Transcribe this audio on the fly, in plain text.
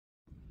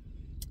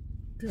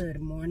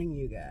Good morning,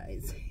 you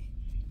guys.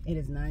 It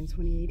is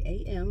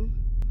 9:28 a.m.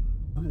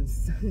 on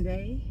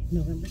Sunday,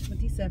 November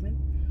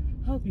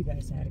 27th. Hope you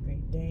guys had a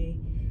great day.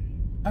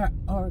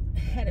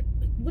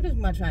 What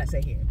am I trying to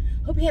say here?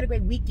 Hope you had a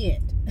great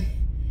weekend.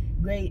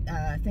 Great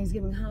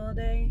Thanksgiving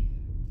holiday.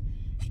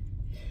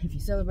 If you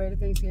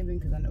celebrated Thanksgiving,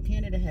 because I know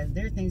Canada has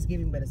their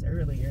Thanksgiving, but it's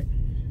earlier.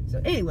 So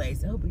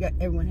anyways, I hope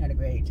everyone had a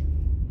great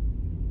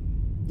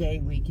day,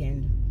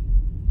 weekend,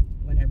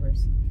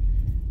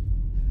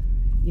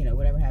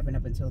 whatever happened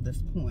up until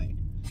this point.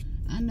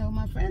 I know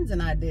my friends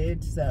and I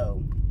did.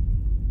 So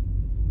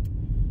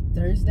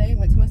Thursday,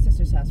 went to my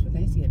sister's house for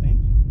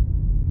Thanksgiving.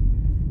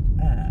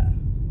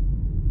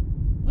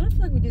 I feel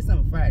like we did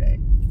something Friday.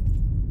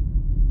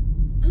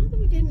 I don't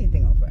think we did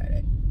anything on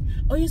Friday.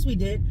 Oh yes, we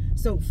did.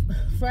 So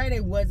Friday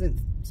wasn't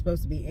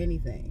supposed to be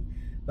anything,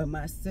 but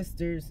my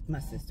sister,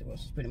 well,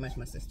 she's pretty much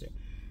my sister,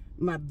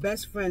 my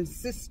best friend's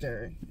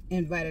sister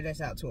invited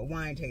us out to a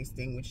wine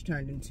tasting, which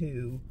turned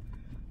into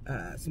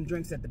some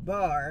drinks at the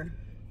bar.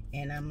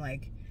 And I'm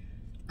like,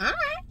 all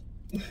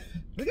right.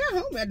 We got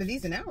home at a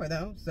decent hour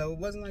though, so it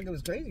wasn't like it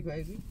was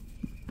crazy.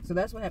 So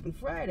that's what happened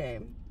Friday.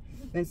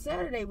 Then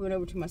Saturday we went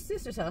over to my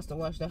sister's house to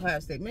watch the Ohio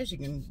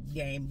State-Michigan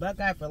game,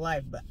 Buckeye for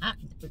life. But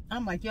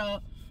I'm like, y'all,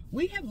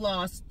 we have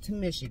lost to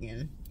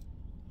Michigan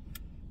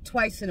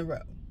twice in a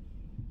row.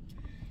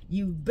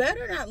 You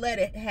better not let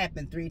it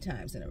happen 3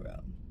 times in a row.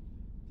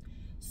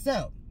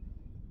 So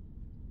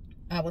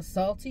I was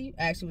salty.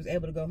 I actually was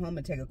able to go home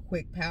and take a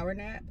quick power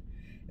nap.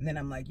 And then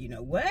I'm like, you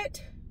know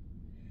what?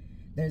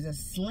 There's a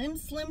slim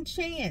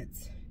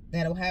chance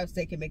that Ohio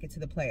State can make it to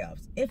the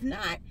playoffs. If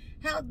not,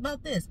 how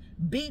about this?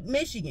 Beat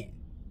Michigan.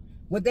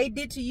 What they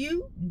did to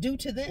you, do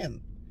to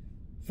them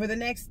for the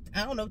next,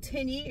 I don't know,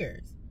 10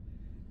 years.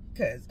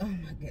 Because, oh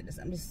my goodness,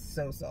 I'm just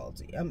so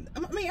salty. I'm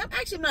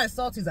actually not as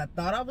salty as I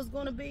thought I was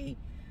going to be.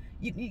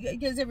 You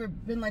guys ever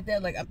been like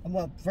that? Like,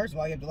 well, first of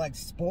all, you have to like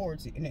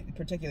sports, in a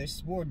particular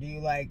sport. Do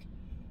you like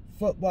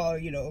football,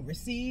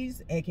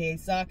 overseas, aka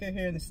soccer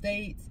here in the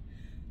States?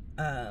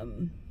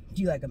 Do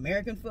you like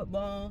American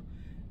football?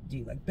 Do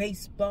you like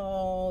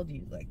baseball? Do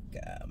you like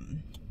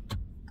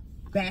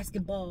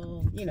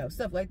basketball?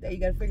 Stuff like that. You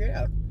gotta figure it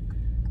out.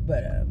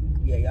 But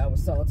yeah, y'all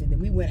was salty. Then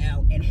we went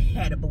out and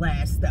had a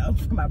blast though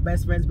for my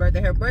best friend's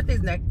birthday. Her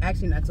birthday's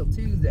actually not till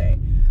Tuesday,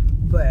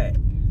 but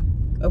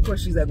of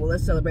course she's like, well,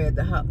 let's celebrate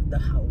the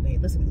holiday.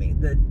 Listen to me,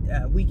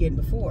 the weekend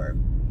before.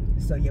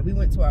 So yeah, we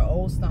went to our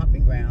old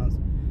stomping grounds.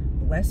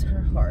 Bless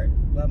her heart.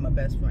 Love my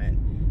best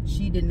friend.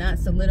 She did not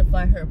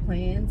solidify her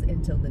plans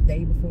until the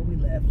day before we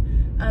left.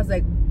 I was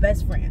like,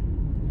 best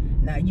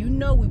friend, now you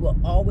know we will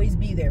always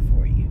be there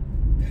for you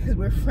because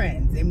we're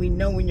friends and we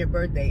know when your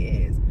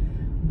birthday is.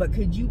 But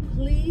could you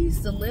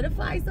please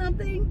solidify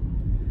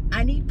something?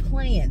 I need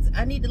plans.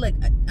 I need to, I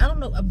don't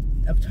know,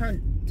 I've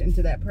turned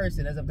into that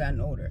person as I've gotten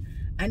older.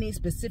 I need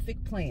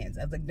specific plans.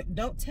 I was like,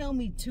 don't tell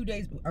me 2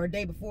 days or a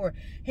day before,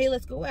 hey,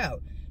 let's go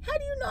out. How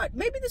do you not?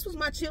 Maybe this was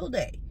my chill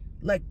day.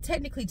 Like,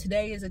 technically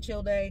today is a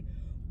chill day,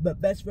 but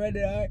best friend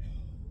and I,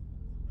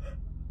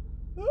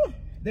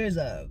 there's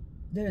a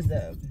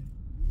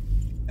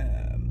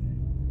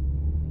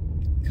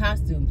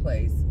costume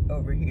place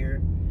over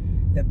here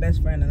that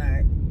best friend and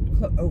I,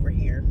 over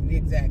here,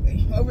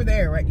 exactly, over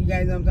there, right? You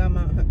guys know what I'm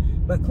talking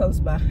about? But close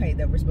by,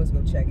 that we're supposed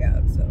to go check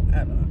out. So, I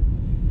don't know.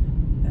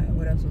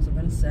 What else was I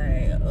going to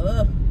say?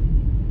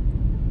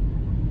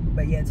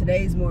 But yeah,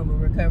 today's more of a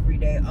recovery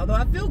day. Although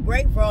I feel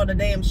great for all the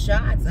damn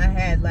shots I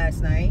had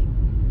last night.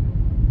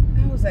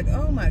 I was like,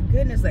 oh my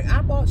goodness, like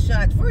I bought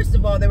shots. First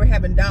of all, they were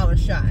having dollar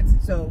shots.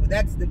 So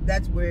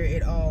that's where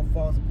it all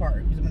falls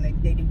apart, because when they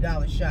do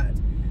dollar shots.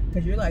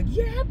 Because you're like,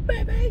 yeah,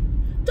 baby,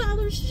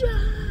 dollar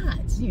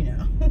shots,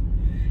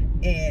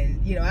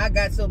 And, I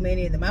got so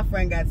many, and then my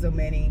friend got so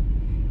many.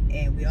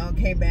 And we all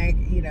came back,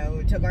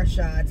 took our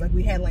shots. Like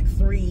we had like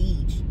 3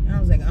 each. And I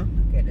was like, oh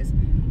my goodness.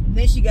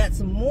 Then she got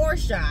some more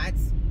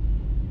shots.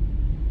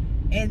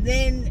 And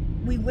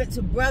then we went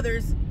to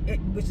Brothers,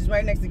 which is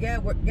right next to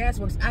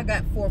Gasworks. I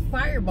got 4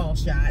 Fireball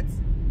shots.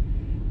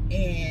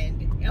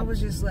 And I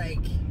was just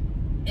like,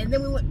 and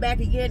then we went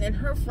back again, and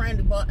her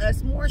friend bought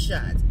us more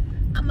shots.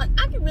 I'm like,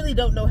 I really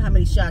don't know how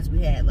many shots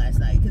we had last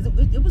night, because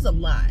it was a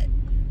lot.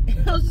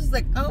 And I was just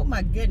like, oh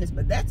my goodness,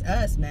 but that's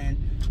us, man.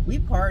 We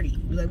party.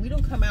 We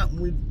don't come out and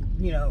we,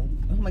 oh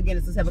my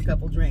goodness, let's have a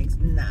couple drinks.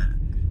 Nah,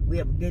 we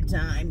have a good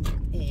time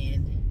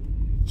and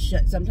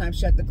sometimes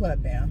shut the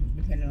club down,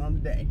 depending on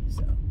the day.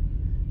 So,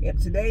 yep,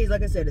 today,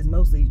 like I said, is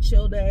mostly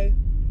chill day.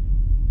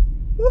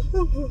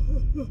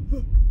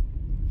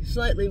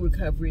 Slightly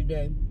recovery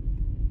day.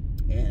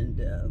 And,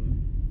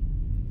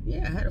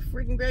 yeah, I had a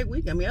freaking great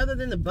week. I mean, other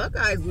than the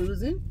Buckeyes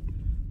losing,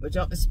 which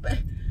I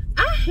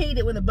hate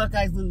it when the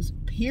Buckeyes lose,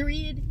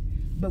 period.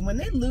 But when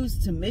they lose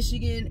to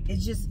Michigan,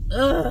 it's just,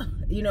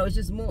 it's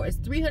just more. It's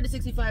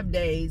 365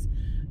 days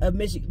of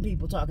Michigan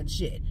people talking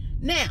shit.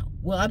 Now,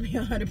 will I be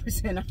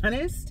 100%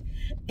 honest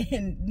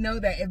and know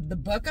that if the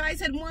Buckeyes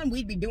had won,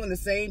 we'd be doing the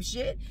same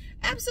shit?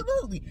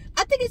 Absolutely.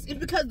 I think it's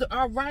because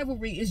our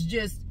rivalry is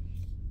just,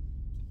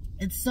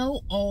 it's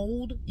so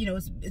old, you know,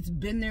 it's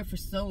been there for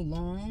so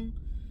long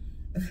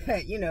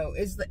that, you know,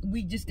 it's like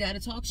we just got to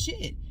talk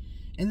shit.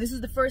 And this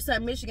is the first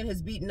time Michigan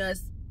has beaten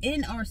us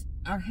in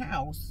our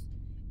house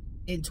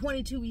in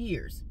 22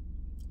 years.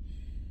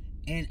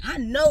 And I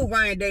know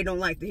Ryan Day don't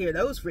like to hear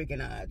those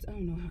freaking odds. I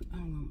don't know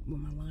what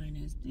my line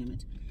is, damn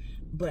it.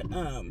 But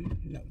no,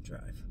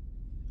 drive.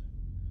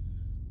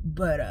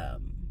 But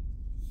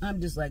I'm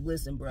just like,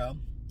 listen, bro,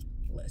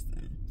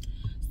 listen.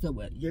 So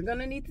what you're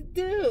gonna need to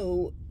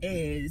do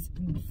is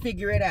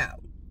figure it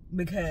out,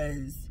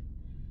 because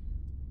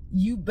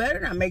you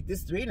better not make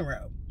this 3 in a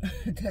row.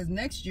 Because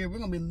next year we're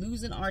gonna be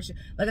losing our shit.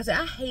 Like I said,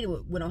 I hate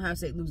it when Ohio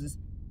State loses,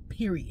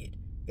 period.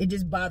 It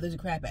just bothers the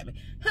crap out of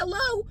me.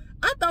 Hello,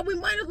 I thought we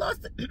might have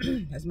lost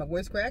as my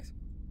voice cracks.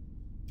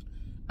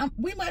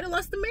 We might have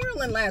lost to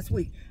Maryland last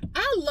week.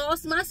 I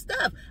lost my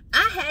stuff.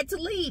 I had to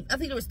leave. I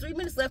think there was 3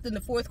 minutes left in the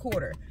 4th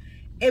quarter.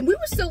 And we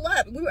were still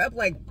up. We were up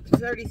like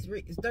 30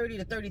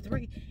 to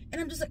 33.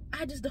 And I'm just like,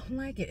 I just don't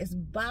like it. It's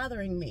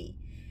bothering me.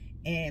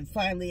 And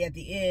finally, at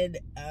the end,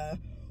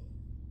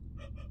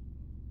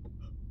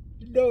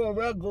 Noah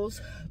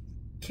Ruggles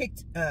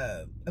kicked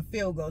a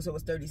field goal, so it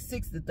was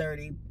 36 to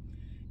 30.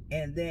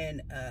 And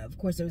then, of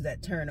course, there was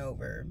that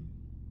turnover.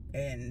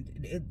 And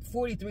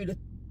 43 to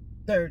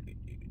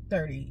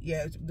 30.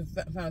 Yeah, the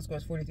final score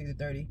is 43 to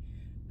 30.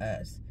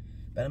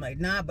 But I'm like,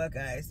 nah,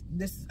 Buckeyes.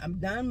 I'm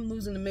done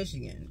losing to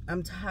Michigan.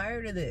 I'm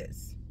tired of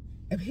this.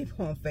 And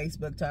people on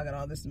Facebook talking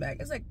all this smack.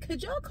 It's like,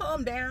 could y'all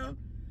calm down?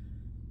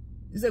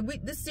 It's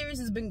like, this series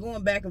has been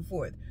going back and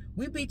forth.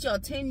 We beat y'all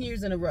 10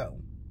 years in a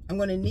row. I'm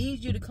going to need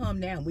you to calm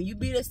down. When you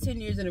beat us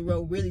 10 years in a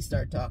row, really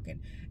start talking.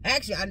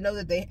 Actually, I know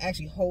that they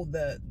actually hold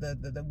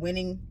the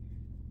winning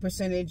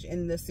percentage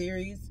in the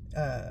series,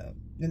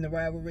 in the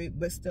rivalry.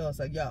 But still, it's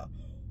like, y'all,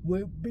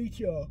 we beat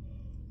y'all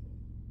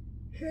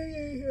 10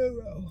 years in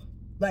a row.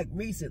 Like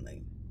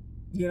recently,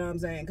 you know what I'm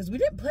saying? Because we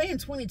didn't play in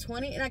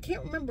 2020, and I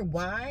can't remember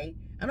why.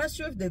 I'm not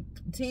sure if the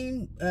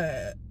team,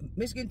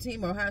 Michigan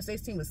team or Ohio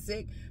State's team was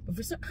sick, but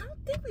for some, I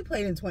don't think we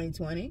played in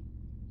 2020.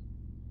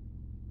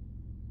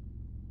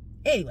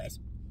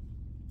 Anyways,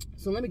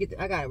 so let me get,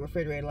 I gotta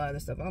refrigerate a lot of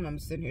this stuff. I don't know, I'm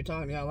sitting here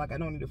talking to y'all like I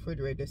don't need to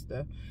refrigerate this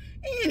stuff.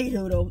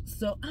 Anywho, though,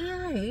 so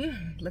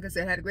like I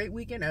said, had a great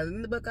weekend, other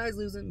than the Buckeyes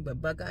losing,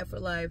 but Buckeye for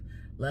life,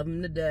 love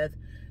them to death.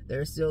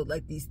 There's still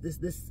like this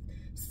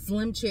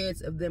slim chance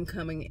of them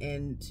coming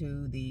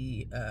into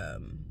the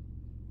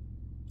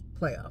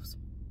playoffs.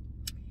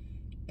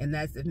 And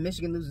that's if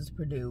Michigan loses to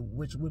Purdue,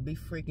 which would be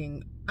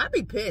freaking, I'd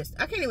be pissed.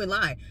 I can't even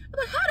lie. I'm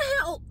like, how the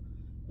hell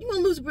you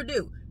gonna lose to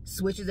Purdue?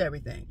 Switches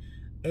everything.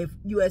 If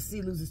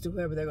USC loses to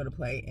whoever they're gonna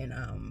play in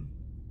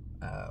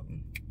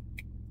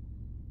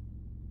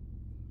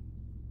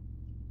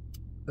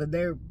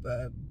their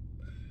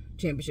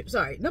championship.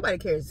 Sorry, nobody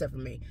cares except for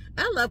me.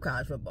 I love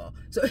college football.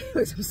 So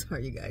anyways, I'm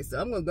sorry, you guys. So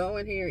I'm gonna go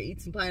in here,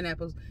 eat some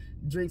pineapples,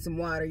 drink some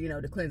water, you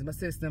know, to cleanse my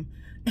system.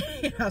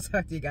 And I'll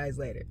talk to you guys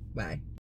later. Bye.